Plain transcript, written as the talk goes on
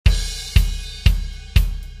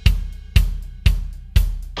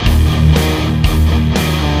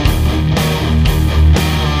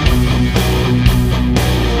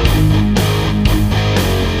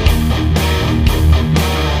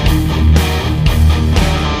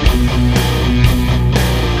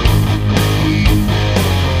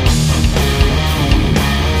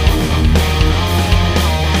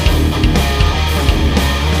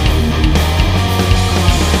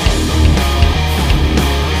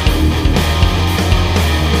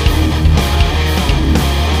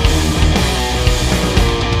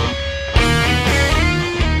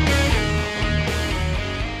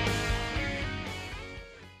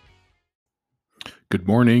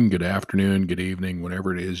morning, good afternoon, good evening,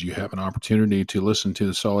 whenever it is you have an opportunity to listen to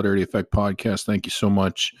the Solidarity Effect podcast. Thank you so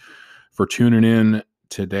much for tuning in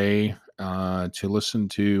today to listen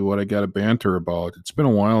to what I got to banter about. It's been a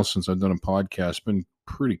while since I've done a podcast. It's been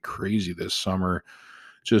pretty crazy this summer,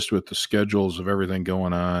 just with the schedules of everything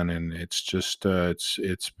going on, and it's just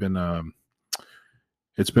it's been a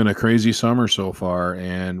crazy summer so far.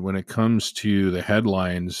 And when it comes to the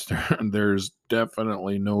headlines, there's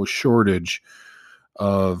definitely no shortage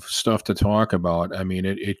of stuff to talk about. I mean,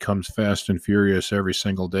 it comes fast and furious every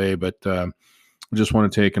single day, but I just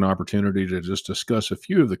want to take an opportunity to just discuss a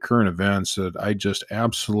few of the current events that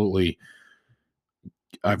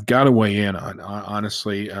I've got to weigh in on.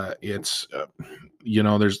 Honestly, it's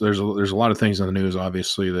there's a lot of things in the news,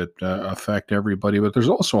 obviously, that affect everybody, but there's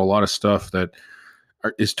also a lot of stuff that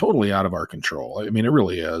is totally out of our control. I mean, it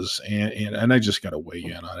really is, and I just got to weigh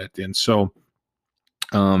in on it. And so,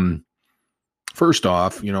 first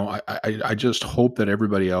off, I just hope that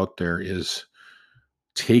everybody out there is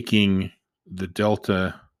taking the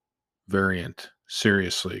Delta variant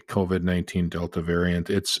seriously. COVID-19 Delta variant.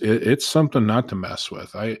 It's something not to mess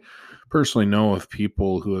with. I personally know of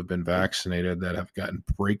people who have been vaccinated that have gotten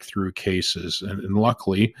breakthrough cases, and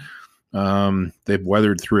luckily, they've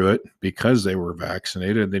weathered through it because they were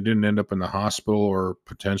vaccinated. They didn't end up in the hospital or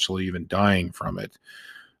potentially even dying from it.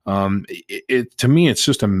 To me, it's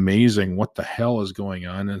just amazing what the hell is going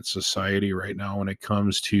on in society right now when it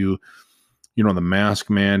comes to, the mask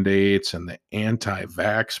mandates and the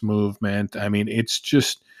anti-vax movement. I mean, it's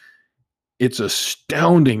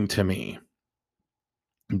astounding to me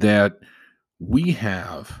that we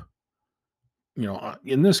have,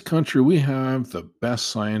 in this country, we have the best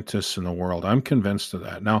scientists in the world. I'm convinced of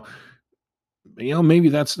that. Now, maybe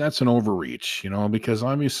that's an overreach, because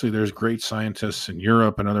obviously there's great scientists in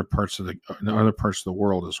Europe and other parts of the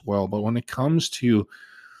world as well. But when it comes to,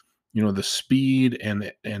 the speed and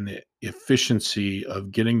the efficiency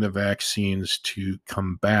of getting the vaccines to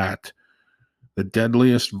combat the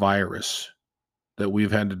deadliest virus that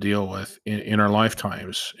we've had to deal with in our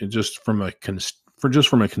lifetimes, and just from a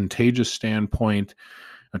contagious standpoint,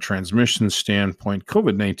 a transmission standpoint,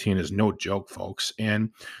 COVID-19 is no joke, folks. And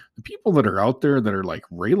the people that are out there that are like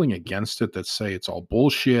railing against it, that say it's all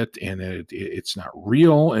bullshit and it's not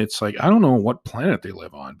real, it's like, I don't know what planet they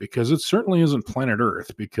live on, because it certainly isn't planet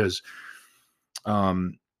Earth, because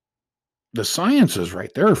the science is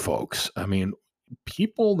right there, folks. I mean,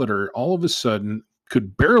 people that are all of a sudden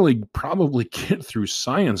could barely probably get through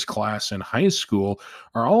science class in high school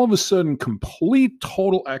are all of a sudden complete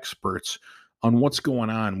total experts on what's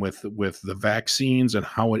going on with the vaccines and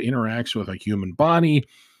how it interacts with a human body.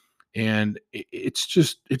 And it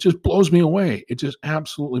just blows me away. It just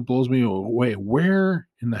absolutely blows me away. Where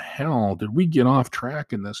in the hell did we get off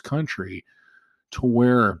track in this country to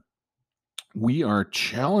where we are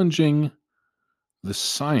challenging the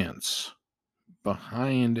science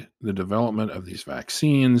behind the development of these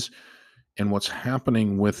vaccines and what's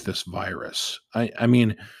happening with this virus? I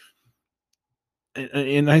mean,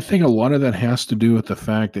 and I think a lot of that has to do with the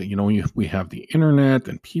fact that, we have the internet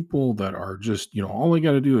and people that are just, all they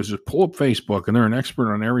got to do is just pull up Facebook and they're an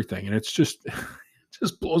expert on everything. And it's just, it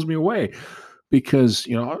just blows me away, because,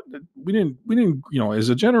 we didn't, as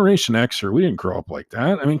a Generation Xer, we didn't grow up like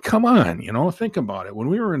that. I mean, come on, think about it. When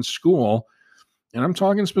we were in school, and I'm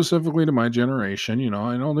talking specifically to my generation,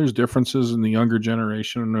 I know there's differences in the younger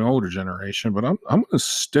generation and the older generation, but I'm going to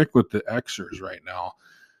stick with the Xers right now.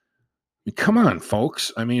 Come on,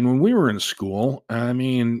 folks. I mean, when we were in school, I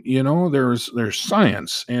mean, there's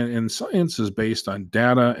science, and science is based on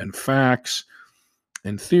data and facts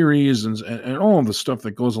and theories and all of the stuff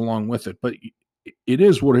that goes along with it. But it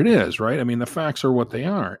is what it is, right? I mean, the facts are what they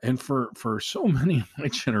are. And for so many of my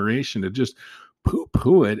generation to just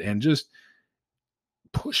poo-poo it and just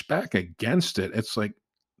push back against it, it's like,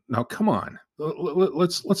 now come on.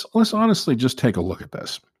 Let's honestly just take a look at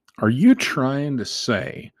this. Are you trying to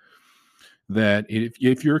say that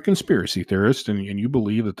if you're a conspiracy theorist and you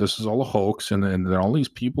believe that this is all a hoax, and that all these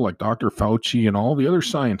people like Dr. Fauci and all the other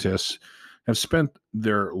scientists have spent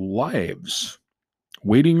their lives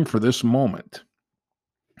waiting for this moment?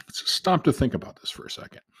 Let's stop to think about this for a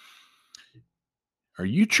second. Are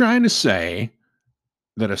you trying to say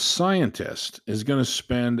that a scientist is going to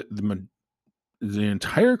spend the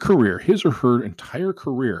entire career, his or her entire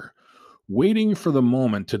career, waiting for the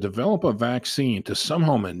moment to develop a vaccine to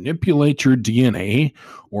somehow manipulate your DNA,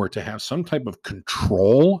 or to have some type of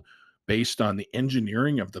control based on the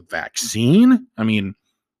engineering of the vaccine? I mean,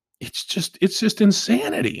 it's just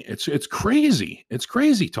insanity. It's crazy. It's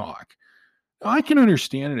crazy talk. I can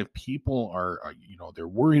understand it if people are, they're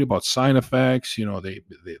worried about side effects.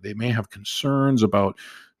 They may have concerns about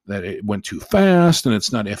that it went too fast and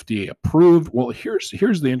it's not FDA approved. Well, here's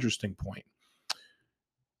the interesting point.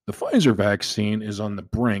 The Pfizer vaccine is on the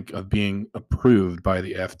brink of being approved by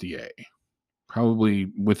the FDA,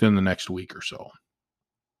 probably within the next week or so.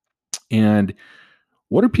 And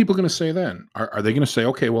what are people going to say then? Are they going to say,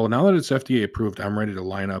 okay, well, now that it's FDA approved, I'm ready to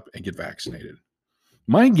line up and get vaccinated?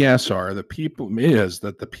 My guess is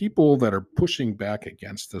that the people that are pushing back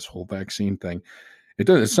against this whole vaccine thing,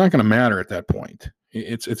 it's not going to matter at that point.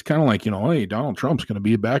 It's kind of like, hey, Donald Trump's going to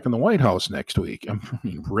be back in the White House next week. I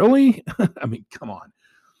mean, really? I mean, come on.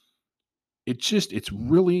 It's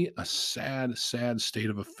really a sad, sad state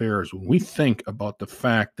of affairs when we think about the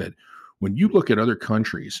fact that when you look at other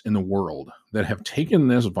countries in the world that have taken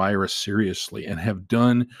this virus seriously and have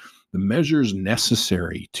done the measures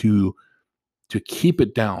necessary to keep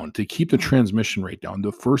it down, to keep the transmission rate down.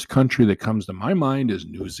 The first country that comes to my mind is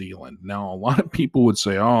New Zealand. Now, a lot of people would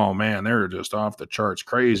say, oh man, they're just off the charts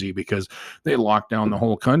crazy because they locked down the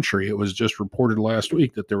whole country. It was just reported last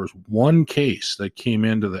week that there was one case that came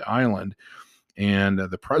into the island, and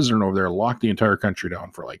the president over there locked the entire country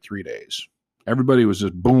down for like 3 days. Everybody was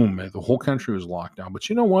just boom, the whole country was locked down. But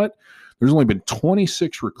you know what? There's only been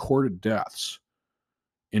 26 recorded deaths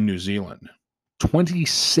in New Zealand.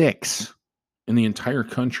 26 in the entire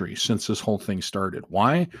country since this whole thing started.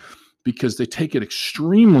 Why? Because they take it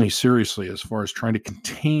extremely seriously as far as trying to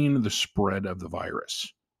contain the spread of the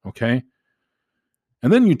virus. Okay.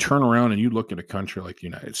 And then you turn around and you look at a country like the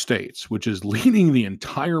United States, which is leading the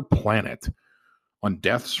entire planet on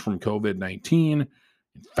deaths from COVID-19,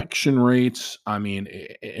 infection rates. I mean,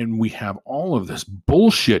 and we have all of this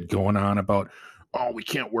bullshit going on about, oh, we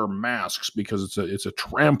can't wear masks because it's a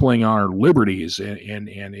trampling on our liberties, and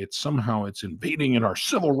it's invading in our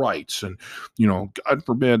civil rights, and God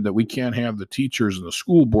forbid that we can't have the teachers and the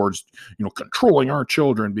school boards controlling our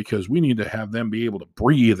children because we need to have them be able to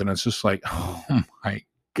breathe. And it's just like, oh my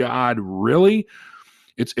God, really?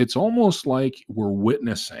 It's almost like we're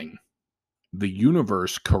witnessing the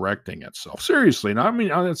universe correcting itself. Seriously. Now, I mean,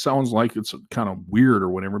 that sounds like it's kind of weird or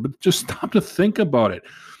whatever, but just stop to think about it.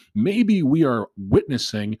 Maybe we are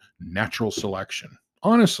witnessing natural selection,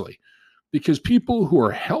 honestly, because people who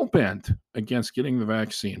are hell-bent against getting the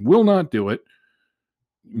vaccine will not do it.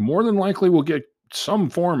 More than likely will get some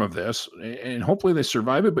form of this, and hopefully they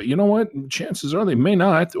survive it. But you know what? Chances are they may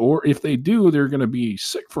not, or if they do, they're going to be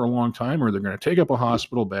sick for a long time, or they're going to take up a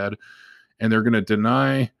hospital bed, and they're going to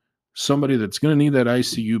deny somebody that's going to need that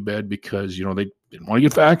ICU bed because, they didn't want to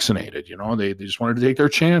get vaccinated. They just wanted to take their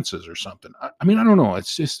chances or something. I mean, I don't know.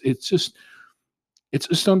 It's just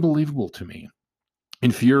unbelievable to me.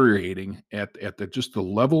 Infuriating at just the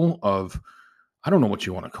level of, I don't know what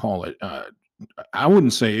you want to call it. I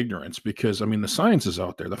wouldn't say ignorance because, I mean, the science is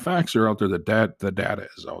out there. The facts are out there. The data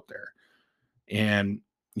is out there. And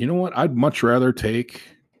you know what? I'd much rather take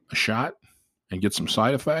a shot and get some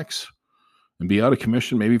side effects and be out of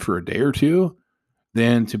commission maybe for a day or two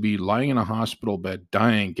than to be lying in a hospital bed,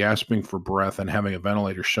 dying, gasping for breath, and having a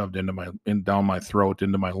ventilator shoved down my throat,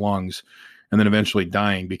 into my lungs, and then eventually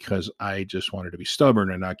dying because I just wanted to be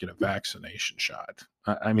stubborn and not get a vaccination shot.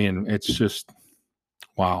 I mean, it's just,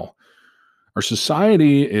 wow. Our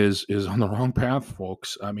society is on the wrong path,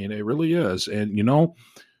 folks. I mean, it really is. And,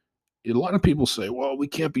 a lot of people say, well, we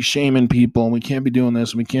can't be shaming people, and we can't be doing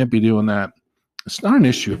this, and we can't be doing that. It's not an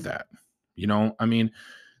issue of that. I mean,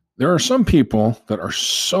 there are some people that are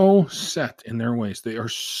so set in their ways. They are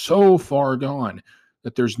so far gone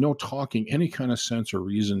that there's no talking any kind of sense or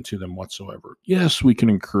reason to them whatsoever. Yes, we can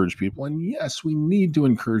encourage people. And yes, we need to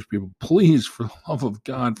encourage people. Please, for the love of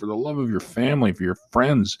God, for the love of your family, for your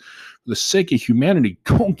friends, for the sake of humanity,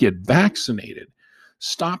 go get vaccinated.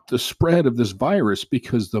 Stop the spread of this virus,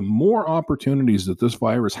 because the more opportunities that this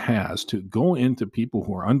virus has to go into people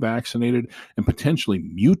who are unvaccinated and potentially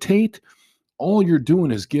mutate, all you're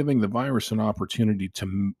doing is giving the virus an opportunity to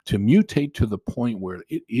mutate to the point where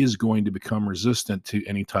it is going to become resistant to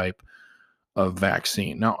any type of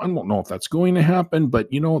vaccine. Now, I don't know if that's going to happen, but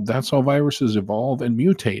that's how viruses evolve and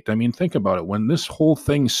mutate. I mean, think about it. When this whole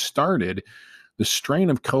thing started, the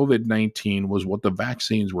strain of COVID-19 was what the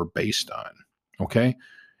vaccines were based on. Okay.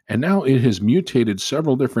 And now it has mutated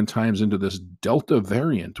several different times into this Delta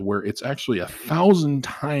variant, where it's actually 1,000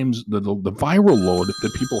 times the viral load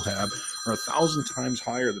that people have are 1,000 times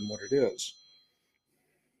higher than what it is.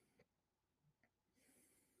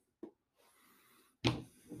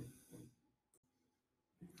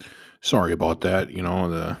 Sorry about that.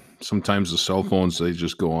 Sometimes the cell phones, they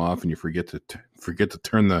just go off and you forget to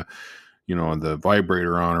turn the the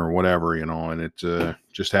vibrator on or whatever, and it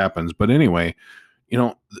just happens. But anyway,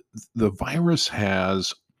 the virus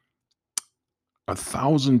has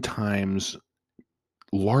 1,000 times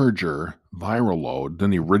larger viral load than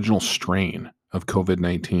the original strain of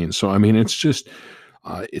COVID-19. So, I mean, it's just,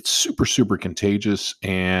 it's super, super contagious.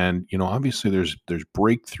 And, obviously there's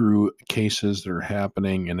breakthrough cases that are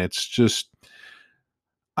happening, and it's just,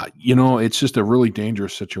 it's just a really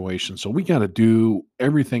dangerous situation. So we got to do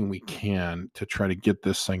everything we can to try to get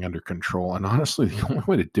this thing under control. And honestly, the only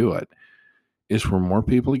way to do it is for more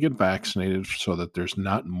people to get vaccinated so that there's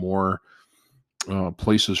not more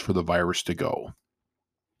places for the virus to go.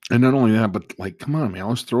 And not only that, but like, come on, man,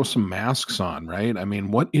 let's throw some masks on, right? I mean,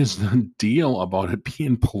 what is the deal about it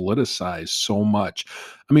being politicized so much?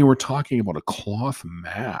 I mean, we're talking about a cloth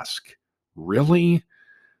mask. Really?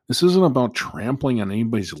 This isn't about trampling on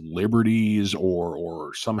anybody's liberties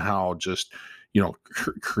or somehow just,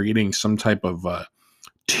 creating some type of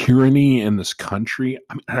tyranny in this country.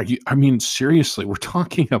 I mean, seriously, we're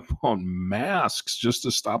talking about masks just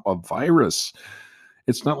to stop a virus.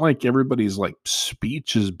 It's not like everybody's like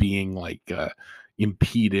speech is being like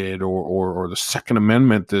impeded or the Second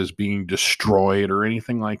Amendment is being destroyed or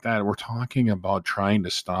anything like that. We're talking about trying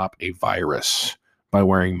to stop a virus by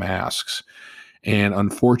wearing masks. And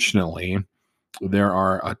unfortunately, there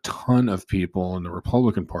are a ton of people in the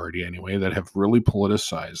Republican Party anyway that have really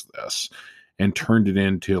politicized this and turned it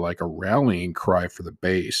into like a rallying cry for the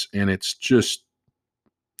base. And it's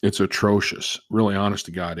atrocious. Really, honest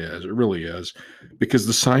to God, is. It really is. Because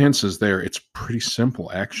the science is there. It's pretty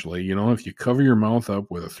simple, actually. If you cover your mouth up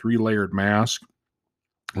with a 3-layered mask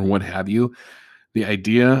or what have you, the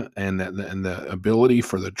idea and the ability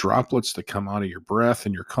for the droplets to come out of your breath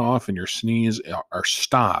and your cough and your sneeze are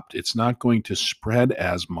stopped. It's not going to spread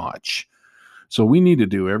as much. So we need to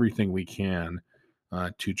do everything we can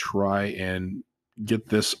to try and get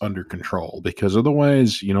this under control, because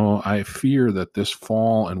otherwise, I fear that this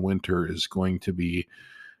fall and winter is going to be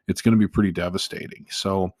pretty devastating.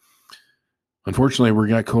 So unfortunately, we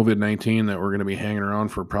got COVID-19 that we're going to be hanging around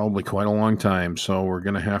for probably quite a long time. So we're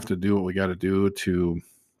going to have to do what we got to do to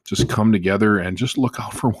just come together and just look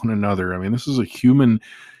out for one another. I mean, this is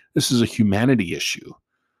a humanity issue.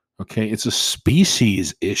 Okay. It's a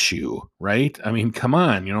species issue, right? I mean, come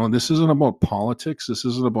on, this isn't about politics. This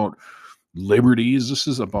isn't about liberties. This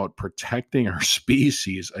is about protecting our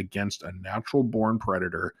species against a natural born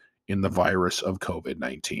predator in the virus of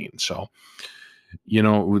COVID-19. So,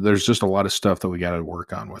 there's just a lot of stuff that we got to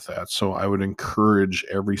work on with that. So I would encourage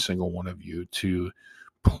every single one of you to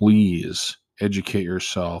please educate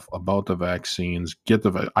yourself about the vaccines.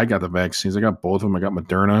 I got the vaccines. I got both of them. I got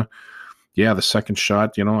Moderna. Yeah, the second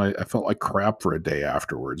shot, I felt like crap for a day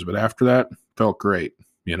afterwards, but after that, felt great,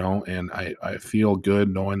 and I feel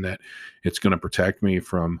good knowing that it's going to protect me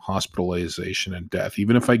from hospitalization and death.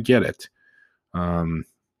 Even if I get it, I'm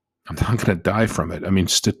not going to die from it. I mean,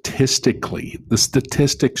 statistically, the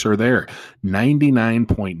statistics are there.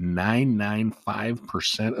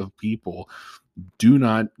 99.995% of people do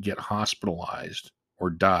not get hospitalized or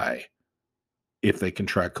die if they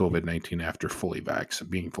contract COVID-19 after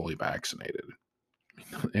being fully vaccinated.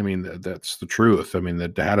 I mean, that's the truth. I mean, the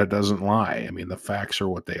data doesn't lie. I mean, the facts are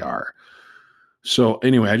what they are. So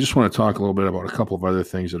anyway, I just want to talk a little bit about a couple of other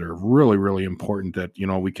things that are really, really important that,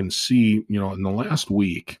 we can see, in the last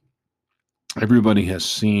week, everybody has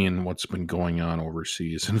seen what's been going on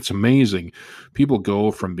overseas. And it's amazing. People go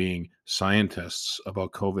from being scientists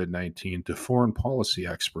about COVID-19 to foreign policy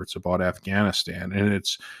experts about Afghanistan. And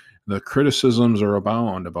the criticisms are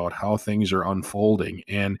abound about how things are unfolding.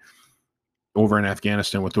 And over in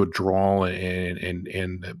Afghanistan with the withdrawal and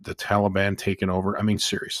the Taliban taking over. I mean,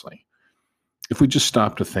 seriously, if we just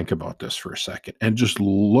stop to think about this for a second and just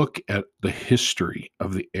look at the history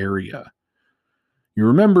of the area, you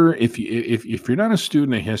remember, if you're not a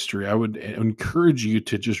student of history, I would encourage you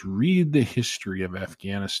to just read the history of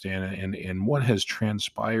Afghanistan and what has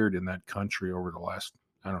transpired in that country over the last,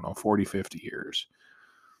 40, 50 years.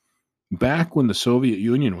 Back when the Soviet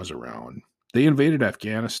Union was around, they invaded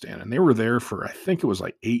Afghanistan and they were there for, I think it was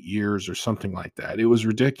like 8 years or something like that. It was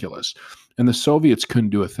ridiculous. And the Soviets couldn't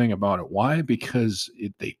do a thing about it. Why? Because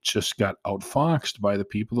they just got outfoxed by the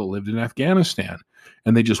people that lived in Afghanistan,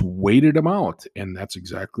 and they just waited them out. And that's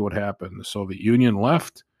exactly what happened. The Soviet Union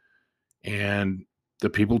left and the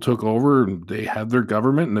people took over, and they had their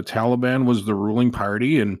government, and the Taliban was the ruling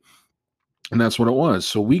party. And that's what it was.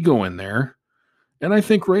 So we go in there. And I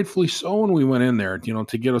think rightfully so when we went in there,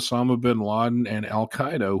 to get Osama bin Laden and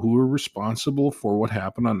Al-Qaeda, who were responsible for what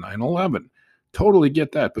happened on 9/11. Totally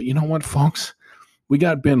get that. But you know what, folks? We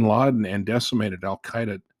got bin Laden and decimated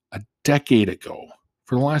Al-Qaeda a decade ago.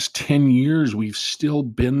 For the last 10 years, we've still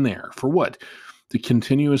been there. For what? To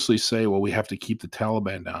continuously say, well, we have to keep the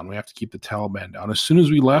Taliban down. We have to keep the Taliban down. As soon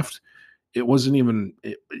as we left, it wasn't even,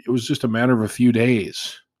 it was just a matter of a few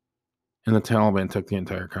days. And the Taliban took the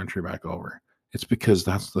entire country back over. It's because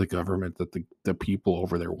that's the government that the people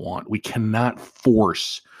over there want. We cannot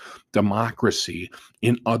force democracy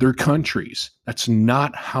in other countries. That's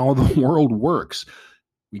not how the world works.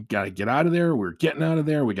 We got to get out of there. We're getting out of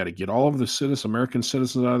there. We got to get all of the American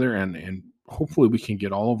citizens out of there, and hopefully we can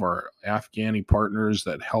get all of our Afghani partners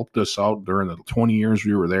that helped us out during the 20 years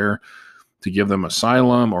we were there to give them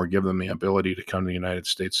asylum or give them the ability to come to the United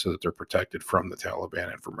States so that they're protected from the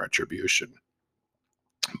Taliban and from retribution.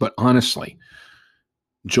 But honestly,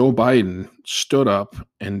 Joe Biden stood up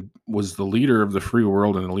and was the leader of the free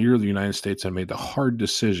world and the leader of the United States and made the hard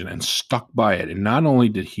decision and stuck by it. And not only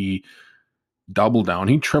did he double down,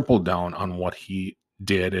 he tripled down on what he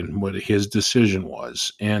did and what his decision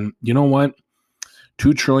was. And you know what?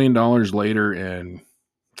 $2 trillion later and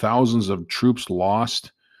thousands of troops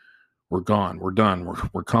lost. We're gone. We're done.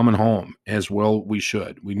 We're coming home, as well we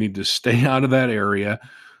should. We need to stay out of that area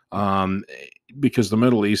because the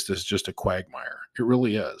Middle East is just a quagmire. It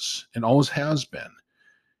really is. It always has been.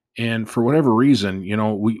 And for whatever reason,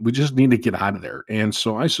 we just need to get out of there. And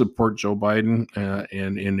so I support Joe Biden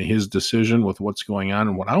in his decision with what's going on.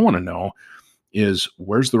 And what I want to know is,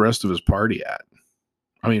 where's the rest of his party at?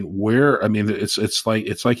 It's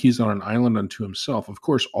like he's on an island unto himself. Of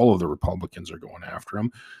course, all of the Republicans are going after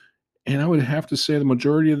him. And I would have to say the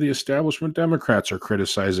majority of the establishment Democrats are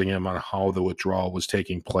criticizing him on how the withdrawal was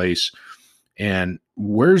taking place. And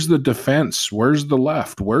where's the defense? Where's the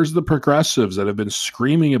left? Where's the progressives that have been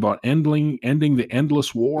screaming about ending the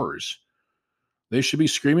endless wars? They should be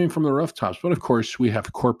screaming from the rooftops. But of course, we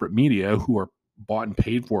have corporate media who are bought and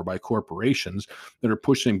paid for by corporations that are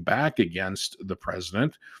pushing back against the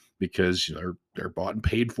president because they're bought and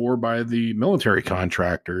paid for by the military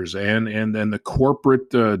contractors and then the corporate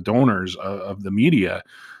donors of the media,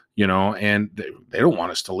 and they don't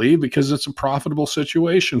want us to leave because it's a profitable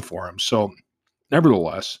situation for them. So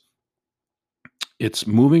nevertheless, it's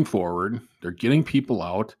moving forward. They're getting people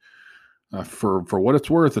out. For what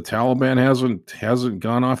it's worth, the Taliban hasn't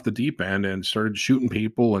gone off the deep end and started shooting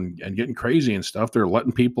people and getting crazy and stuff. They're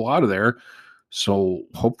letting people out of there. So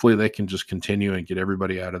hopefully they can just continue and get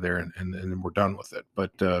everybody out of there and we're done with it.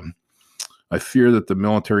 But I fear that the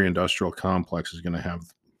military-industrial complex is going to have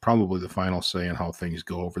probably the final say in how things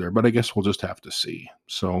go over there. But I guess we'll just have to see.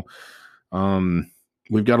 So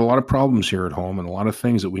we've got a lot of problems here at home and a lot of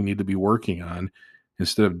things that we need to be working on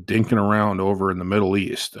instead of dinking around over in the Middle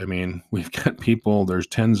East. I mean, we've got there's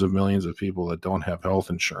tens of millions of people that don't have health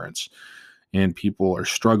insurance, and people are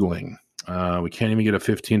struggling. We can't even get a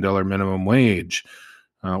 $15 minimum wage.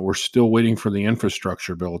 We're still waiting for the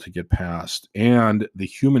infrastructure bill to get passed and the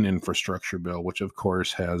human infrastructure bill, which of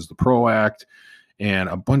course has the PRO Act and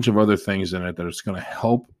a bunch of other things in it that is going to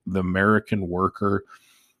help the American worker,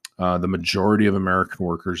 the majority of American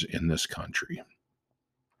workers in this country.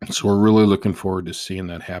 So we're really looking forward to seeing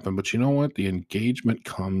that happen. But you know what? The engagement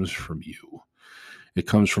comes from you. It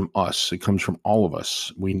comes from us. It comes from all of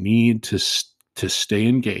us. We need to stay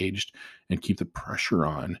engaged and keep the pressure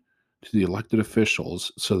on to the elected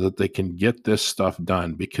officials so that they can get this stuff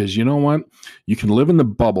done. Because you know what? You can live in the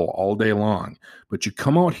bubble all day long, but you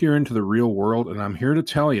come out here into the real world, and I'm here to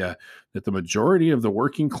tell you that the majority of the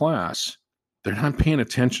working class, they're not paying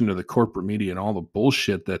attention to the corporate media and all the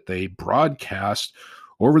bullshit that they broadcast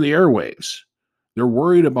over the airwaves. They're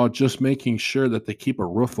worried about just making sure that they keep a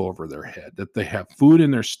roof over their head, that they have food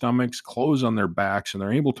in their stomachs, clothes on their backs, and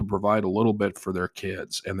they're able to provide a little bit for their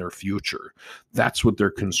kids and their future. That's what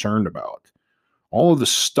they're concerned about. All of the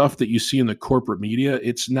stuff that you see in the corporate media,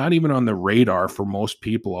 it's not even on the radar for most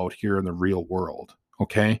people out here in the real world,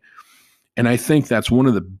 okay? And I think that's one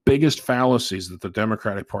of the biggest fallacies that the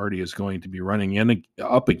Democratic Party is going to be running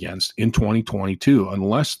up against in 2022,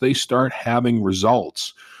 unless they start having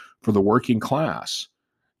results for the working class.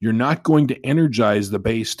 You're not going to energize the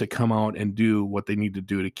base to come out and do what they need to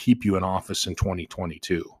do to keep you in office in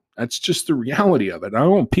 2022. That's just the reality of it. I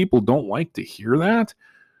know people don't like to hear that,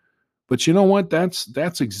 but you know what?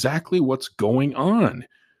 That's exactly what's going on.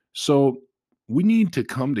 So we need to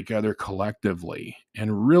come together collectively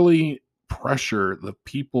and really pressure the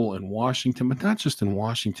people in Washington, but not just in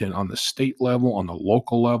Washington, on the state level, on the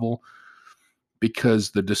local level, because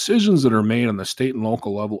the decisions that are made on the state and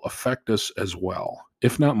local level affect us as well,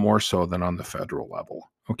 if not more so than on the federal level,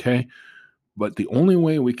 okay? But the only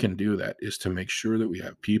way we can do that is to make sure that we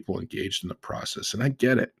have people engaged in the process. And I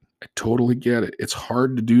get it. I totally get it. It's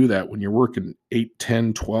hard to do that when you're working 8,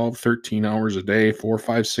 10, 12, 13 hours a day, 4,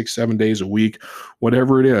 5, 6, 7 days a week,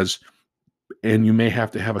 whatever it is. And you may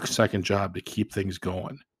have to have a second job to keep things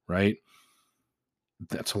going, right?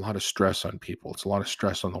 That's a lot of stress on people. It's a lot of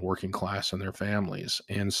stress on the working class and their families.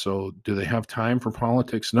 And so do they have time for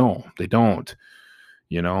politics? No, they don't.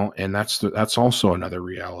 And that's also another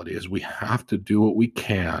reality is we have to do what we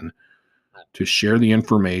can to share the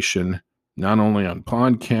information, not only on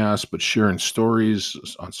podcasts, but sharing stories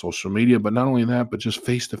on social media. But not only that, but just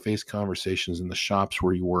face to face conversations in the shops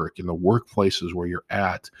where you work, in the workplaces where you're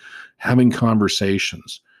at, having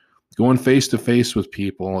conversations, going face to face with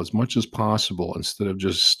people as much as possible instead of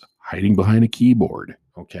just hiding behind a keyboard.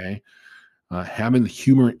 Okay. Having the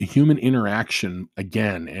human interaction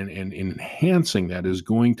again and enhancing that is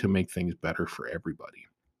going to make things better for everybody.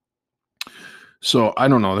 So I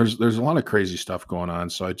don't know. There's a lot of crazy stuff going on.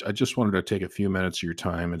 So I just wanted to take a few minutes of your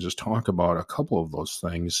time and just talk about a couple of those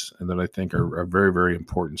things and that I think are very, very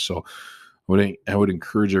important. So I would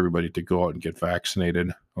encourage everybody to go out and get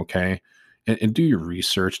vaccinated. Okay. And do your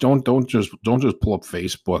research. Don't just pull up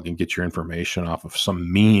Facebook and get your information off of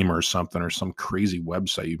some meme or something or some crazy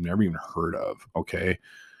website you've never even heard of. Okay.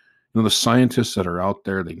 The scientists that are out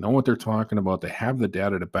there, they know what they're talking about. They have the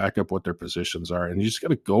data to back up what their positions are, and you just got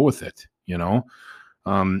to go with it.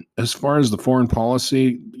 As far as the foreign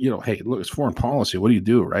policy, hey, look, it's foreign policy. What do you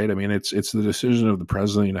do, right? I mean, it's the decision of the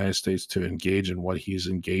president of the United States to engage in what he's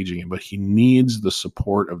engaging in, but he needs the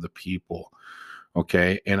support of the people.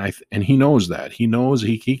 Okay, and he knows that. He knows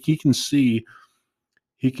he can see.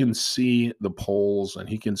 He can see the polls and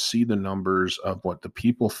he can see the numbers of what the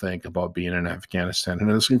people think about being in Afghanistan.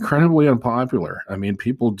 And it's incredibly unpopular. I mean,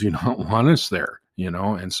 people do not want us there,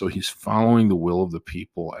 and so he's following the will of the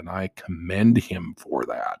people. And I commend him for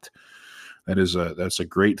that. That's a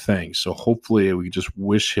great thing. So hopefully we just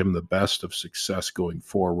wish him the best of success going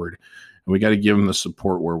forward. And we got to give him the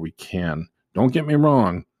support where we can. Don't get me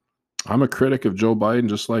wrong. I'm a critic of Joe Biden,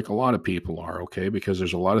 just like a lot of people are, okay? Because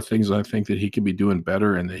there's a lot of things I think that he could be doing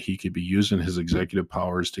better and that he could be using his executive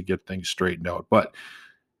powers to get things straightened out. But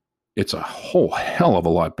it's a whole hell of a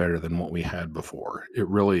lot better than what we had before. It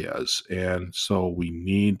really is. And so we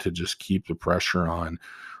need to just keep the pressure on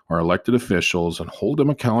our elected officials and hold them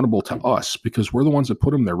accountable to us because we're the ones that put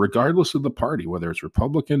them there, regardless of the party, whether it's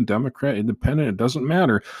Republican, Democrat, Independent, it doesn't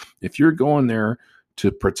matter. If you're going there to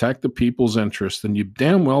protect the people's interests, then you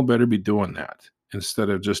damn well better be doing that instead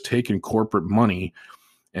of just taking corporate money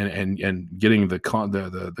and getting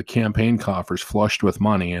the campaign coffers flushed with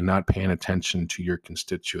money and not paying attention to your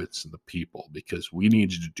constituents and the people, because we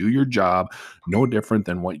need you to do your job no different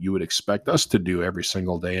than what you would expect us to do every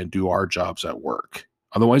single day and do our jobs at work.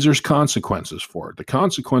 Otherwise, there's consequences for it. The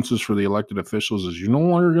consequences for the elected officials is you're no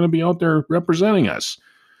longer going to be out there representing us.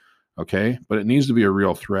 Okay, but it needs to be a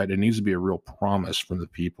real threat. It needs to be a real promise from the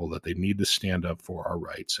people that they need to stand up for our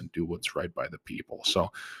rights and do what's right by the people. So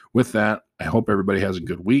with that, I hope everybody has a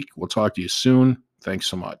good week. We'll talk to you soon. Thanks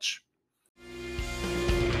so much.